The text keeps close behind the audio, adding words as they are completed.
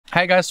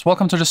Hey guys,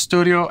 welcome to the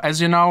studio.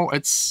 As you know,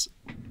 it's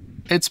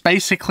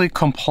basically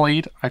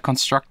complete. I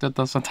constructed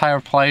this entire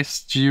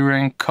place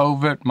during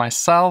COVID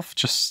myself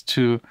just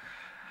to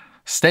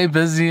stay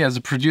busy as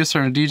a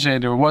producer and DJ.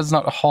 There was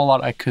not a whole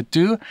lot I could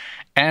do.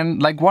 And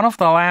like one of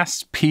the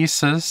last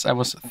pieces I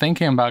was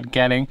thinking about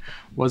getting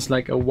was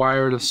like a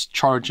wireless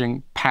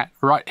charging pad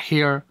right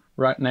here,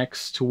 right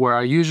next to where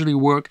I usually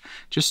work,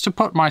 just to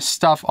put my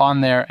stuff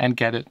on there and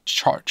get it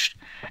charged.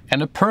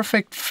 And a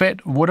perfect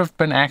fit would have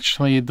been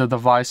actually the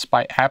device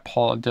by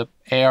Apple, the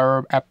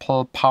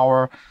Apple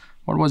Power,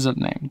 what was it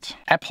named?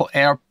 Apple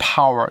Air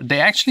Power.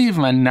 They actually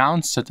even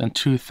announced it in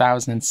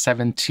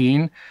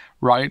 2017,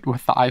 right,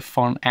 with the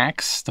iPhone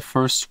X, the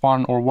first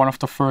one or one of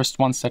the first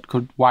ones that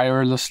could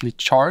wirelessly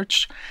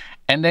charge.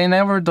 And they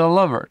never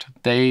delivered.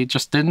 They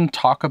just didn't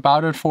talk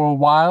about it for a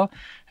while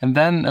and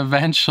then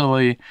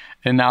eventually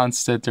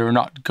announced that they're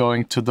not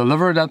going to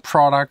deliver that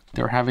product.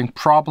 They're having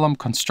problem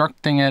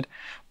constructing it.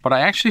 But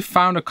I actually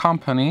found a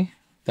company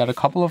that a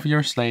couple of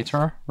years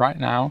later, right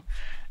now,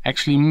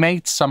 actually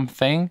made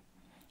something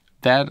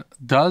that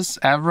does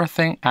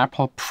everything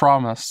Apple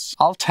promised.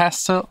 I'll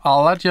test it.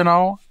 I'll let you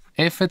know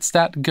if it's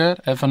that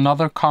good, if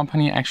another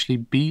company actually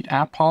beat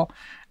Apple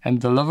and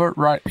delivered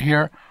right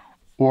here,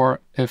 or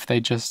if they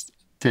just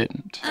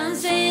didn't. I'm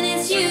saying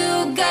it's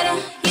you gotta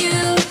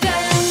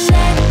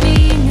let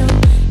me know.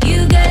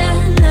 You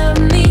gotta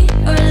love me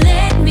or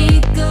let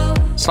me go.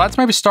 So let's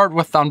maybe start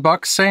with the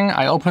unboxing.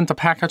 I opened the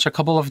package a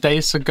couple of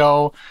days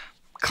ago.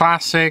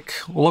 Classic,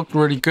 looked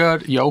really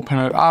good. You open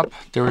it up,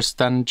 there's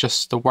then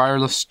just the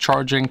wireless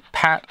charging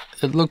pad.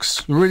 It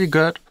looks really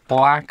good,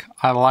 black,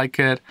 I like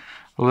it.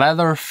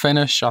 Leather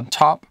finish on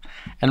top.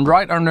 And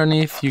right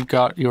underneath you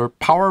got your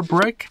power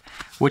brick,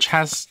 which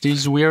has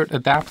these weird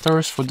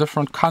adapters for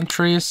different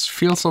countries.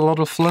 Feels a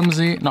little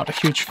flimsy, not a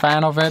huge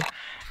fan of it.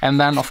 And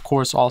then of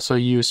course also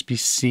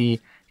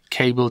USB-C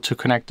cable to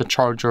connect the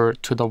charger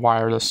to the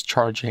wireless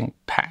charging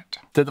pad.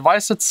 The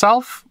device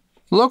itself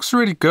looks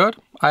really good.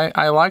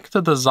 I like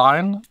the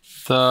design.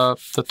 The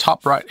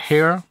top right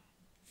here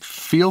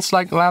feels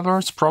like leather.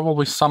 It's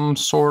probably some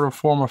sort of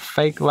form of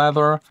fake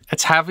leather.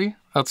 It's heavy.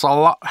 It's a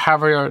lot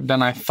heavier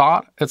than I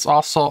thought. It's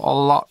also a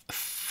lot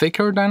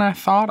thicker than I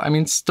thought. I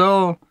mean,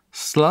 still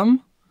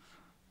slim,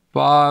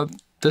 but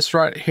this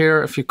right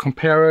here, if you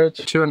compare it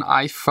to an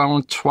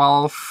iPhone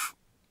 12,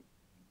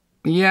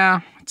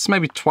 yeah, it's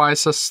maybe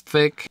twice as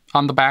thick.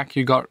 On the back,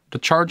 you got the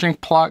charging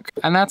plug,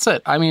 and that's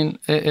it. I mean,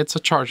 it's a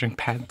charging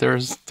pad.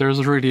 There's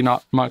really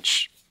not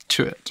much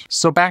to it.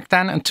 So back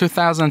then in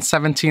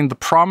 2017, the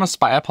promise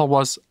by Apple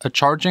was a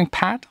charging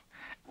pad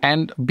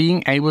and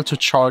being able to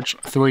charge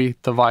 3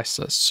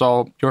 devices.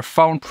 So your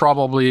phone,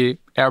 probably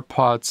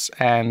AirPods,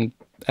 and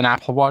an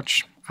Apple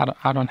Watch.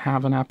 I don't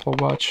have an Apple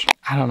Watch.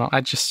 I don't know. I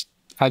just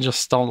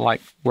don't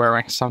like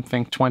wearing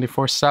something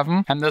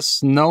 24/7. And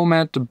this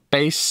Nomad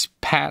base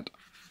pad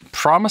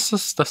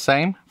promises the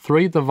same,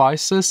 3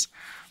 devices,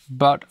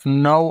 but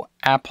no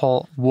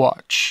Apple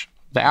Watch.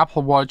 The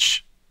Apple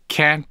Watch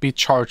can't be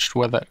charged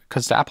with it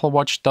because the Apple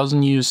Watch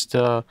doesn't use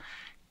the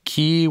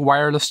key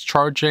wireless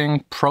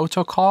charging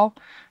protocol.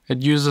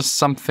 It uses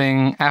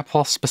something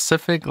Apple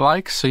specific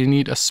like, so you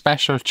need a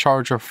special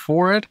charger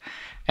for it,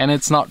 and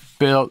it's not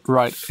built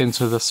right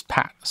into this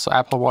pad. So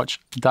Apple Watch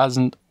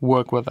doesn't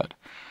work with it.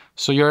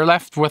 So you're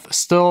left with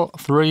still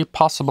 3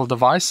 possible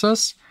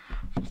devices,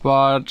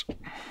 but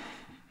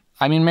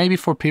I mean, maybe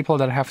for people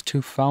that have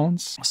 2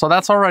 phones. So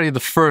that's already the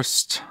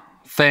first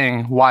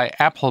thing why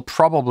Apple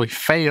probably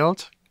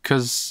failed,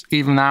 because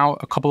even now,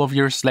 a couple of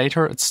years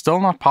later, it's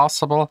still not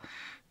possible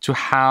to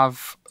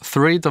have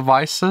 3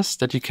 devices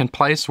that you can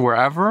place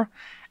wherever,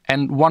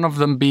 and one of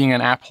them being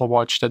an Apple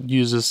Watch that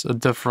uses a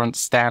different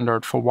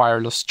standard for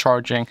wireless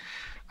charging.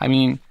 I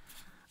mean,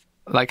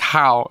 like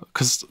how?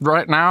 Because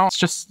right now it's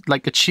just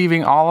like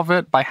achieving all of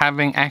it by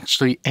having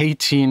actually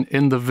 18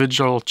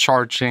 individual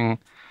charging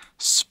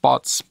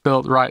spots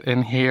built right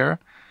in here.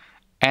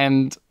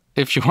 And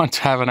if you want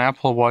to have an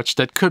Apple Watch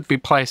that could be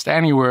placed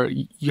anywhere,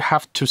 you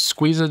have to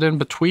squeeze it in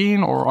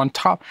between or on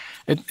top.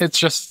 It's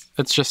just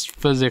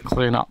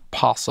physically not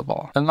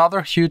possible.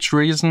 Another huge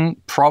reason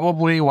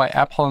probably why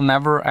Apple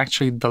never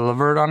actually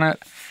delivered on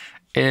it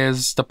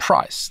is the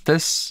price.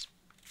 This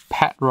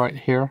pad right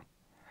here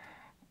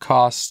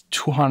costs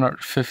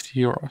 250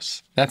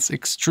 euros. That's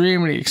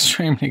extremely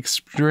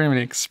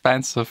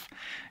expensive.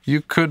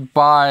 You could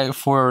buy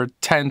for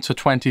 10 to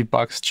 20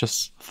 bucks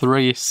just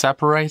 3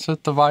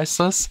 separated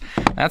devices.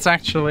 That's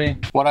actually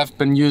what I've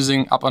been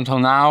using up until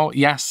now.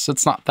 Yes,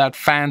 it's not that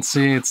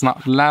fancy, it's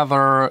not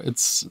leather,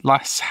 it's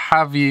less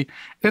heavy,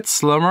 it's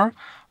slimmer,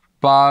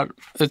 but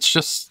it's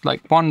just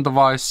like one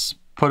device,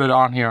 put it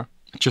on here.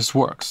 It just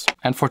works.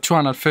 And for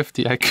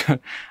 250,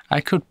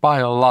 I could buy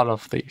a lot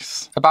of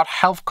these. About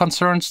health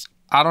concerns,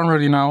 I don't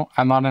really know.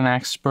 I'm not an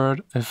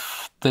expert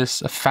if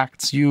this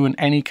affects you in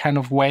any kind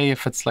of way,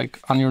 if it's like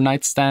on your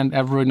nightstand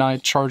every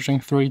night charging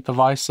 3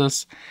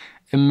 devices,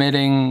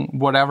 emitting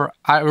whatever.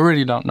 I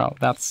really don't know.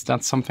 That's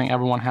something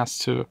everyone has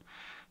to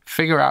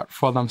figure out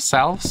for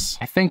themselves.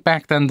 I think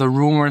back then the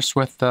rumors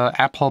with the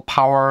Apple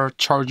Power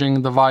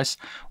charging device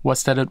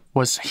was that it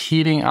was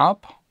heating up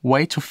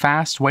way too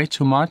fast, way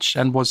too much,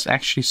 and was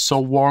actually so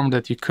warm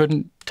that you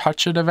couldn't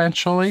touch it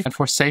eventually. And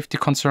for safety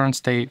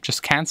concerns, they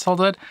just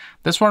canceled it.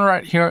 This one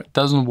right here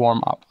doesn't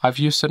warm up. I've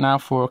used it now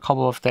for a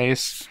couple of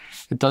days.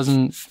 It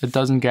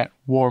doesn't get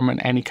warm in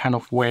any kind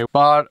of way.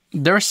 But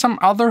there are some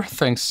other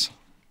things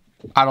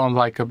I don't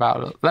like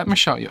about it. Let me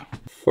show you.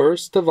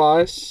 First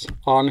device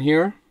on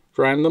here,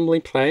 randomly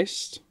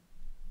placed.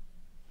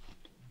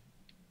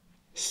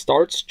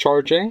 Starts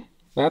charging.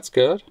 That's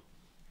good.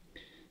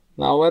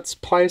 Now let's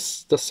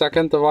place the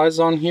second device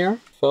on here.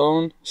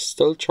 Phone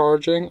still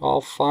charging,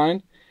 all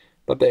fine.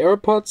 But the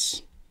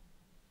AirPods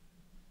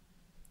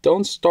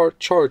don't start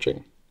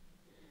charging.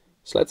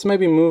 So let's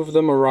maybe move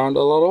them around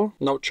a little.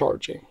 No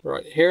charging.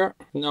 Right here,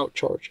 no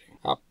charging.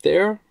 Up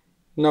there,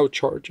 no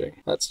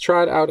charging. Let's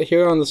try it out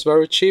here on this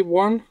very cheap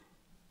one.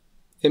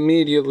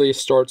 Immediately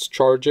starts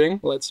charging.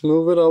 Let's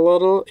move it a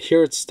little.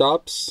 Here it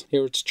stops.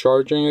 Here it's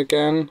charging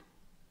again.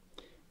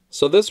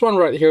 So this one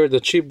right here,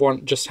 the cheap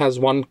one, just has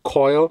one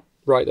coil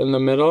right in the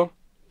middle.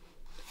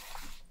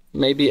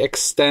 Maybe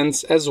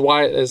extends as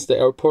wide as the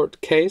AirPod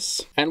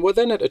case. And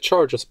within it, it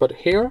charges. But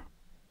here,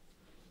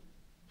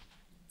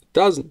 it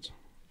doesn't.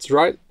 It's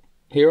right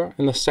here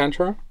in the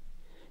center.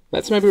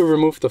 Let's maybe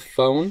remove the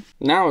phone.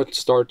 Now it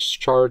starts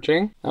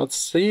charging. Now let's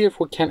see if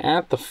we can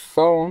add the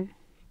phone.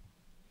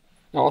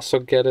 Also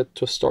get it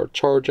to start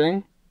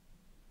charging.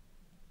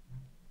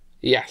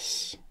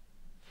 Yes.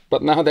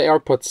 But now the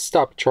AirPods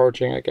stop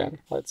charging again.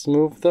 Let's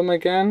move them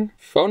again.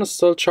 Phone is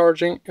still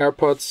charging,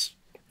 AirPods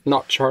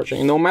not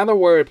charging. No matter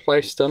where I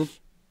place them,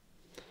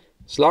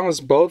 as long as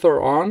both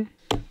are on.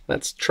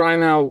 Let's try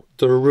now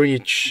the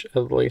reach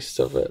at least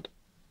of it.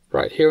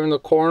 Right here in the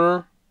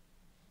corner,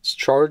 it's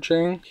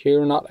charging.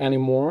 Here, not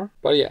anymore.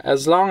 But yeah,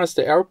 as long as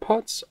the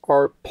AirPods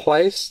are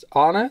placed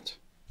on it,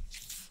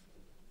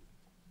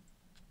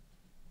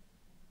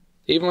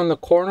 even in the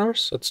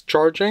corners, it's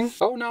charging.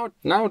 Oh,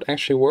 now it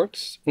actually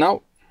works.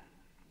 Now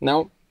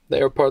the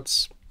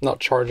AirPods not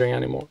charging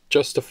anymore,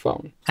 just the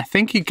phone. I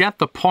think you get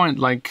the point.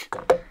 Like,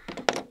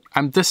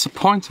 I'm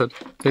disappointed.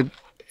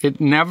 It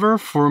never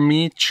for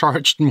me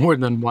charged more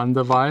than one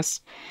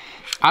device.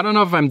 I don't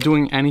know if I'm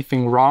doing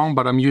anything wrong,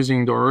 but I'm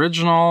using the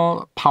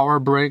original power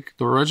brick,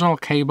 the original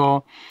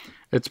cable.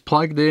 It's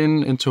plugged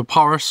in into a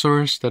power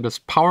source that is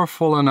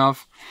powerful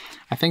enough.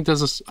 I think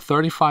this is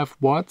 35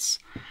 watts.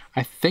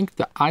 I think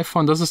the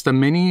iPhone, this is the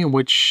mini,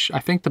 which I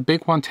think the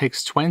big one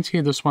takes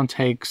 20. This one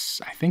takes,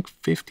 I think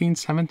 15,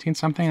 17,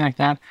 something like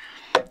that.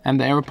 And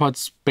the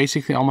AirPods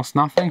basically almost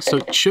nothing. So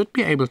it should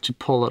be able to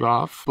pull it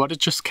off, but it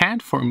just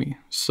can't for me.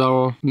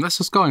 So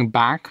this is going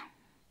back.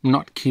 I'm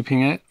not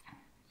keeping it.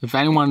 If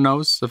anyone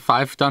knows if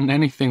I've done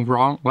anything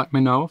wrong, let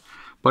me know.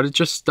 But it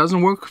just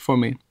doesn't work for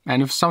me.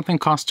 And if something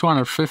costs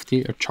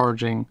 $250, a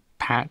charging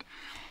pad,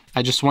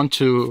 I just want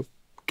to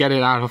get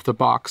it out of the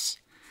box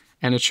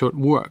and it should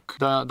work.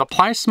 The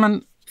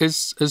placement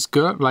is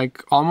good,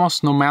 like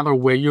almost no matter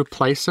where you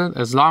place it,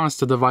 as long as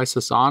the device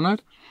is on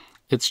it,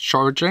 it's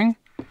charging.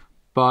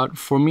 But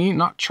for me,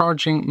 not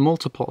charging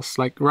multiples.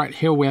 Like right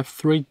here, we have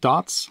 3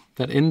 dots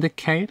that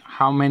indicate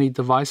how many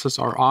devices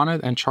are on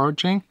it and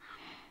charging.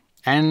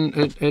 And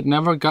it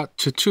never got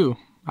to 2.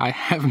 I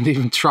haven't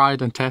even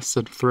tried and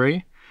tested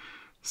 3.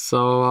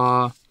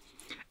 So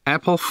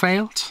Apple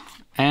failed,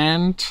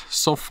 and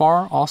so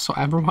far also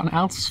everyone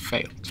else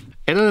failed.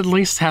 It at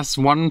least has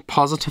one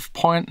positive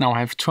point. Now I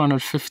have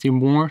 250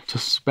 more to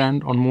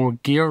spend on more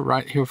gear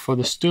right here for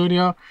the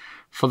studio.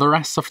 For the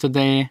rest of the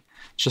day,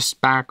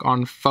 just back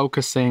on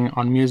focusing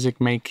on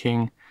music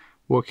making,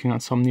 working on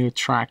some new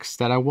tracks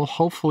that I will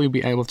hopefully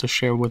be able to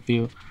share with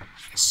you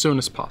as soon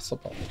as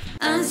possible.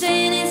 I'm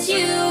saying it's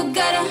you,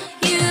 gotta,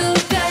 you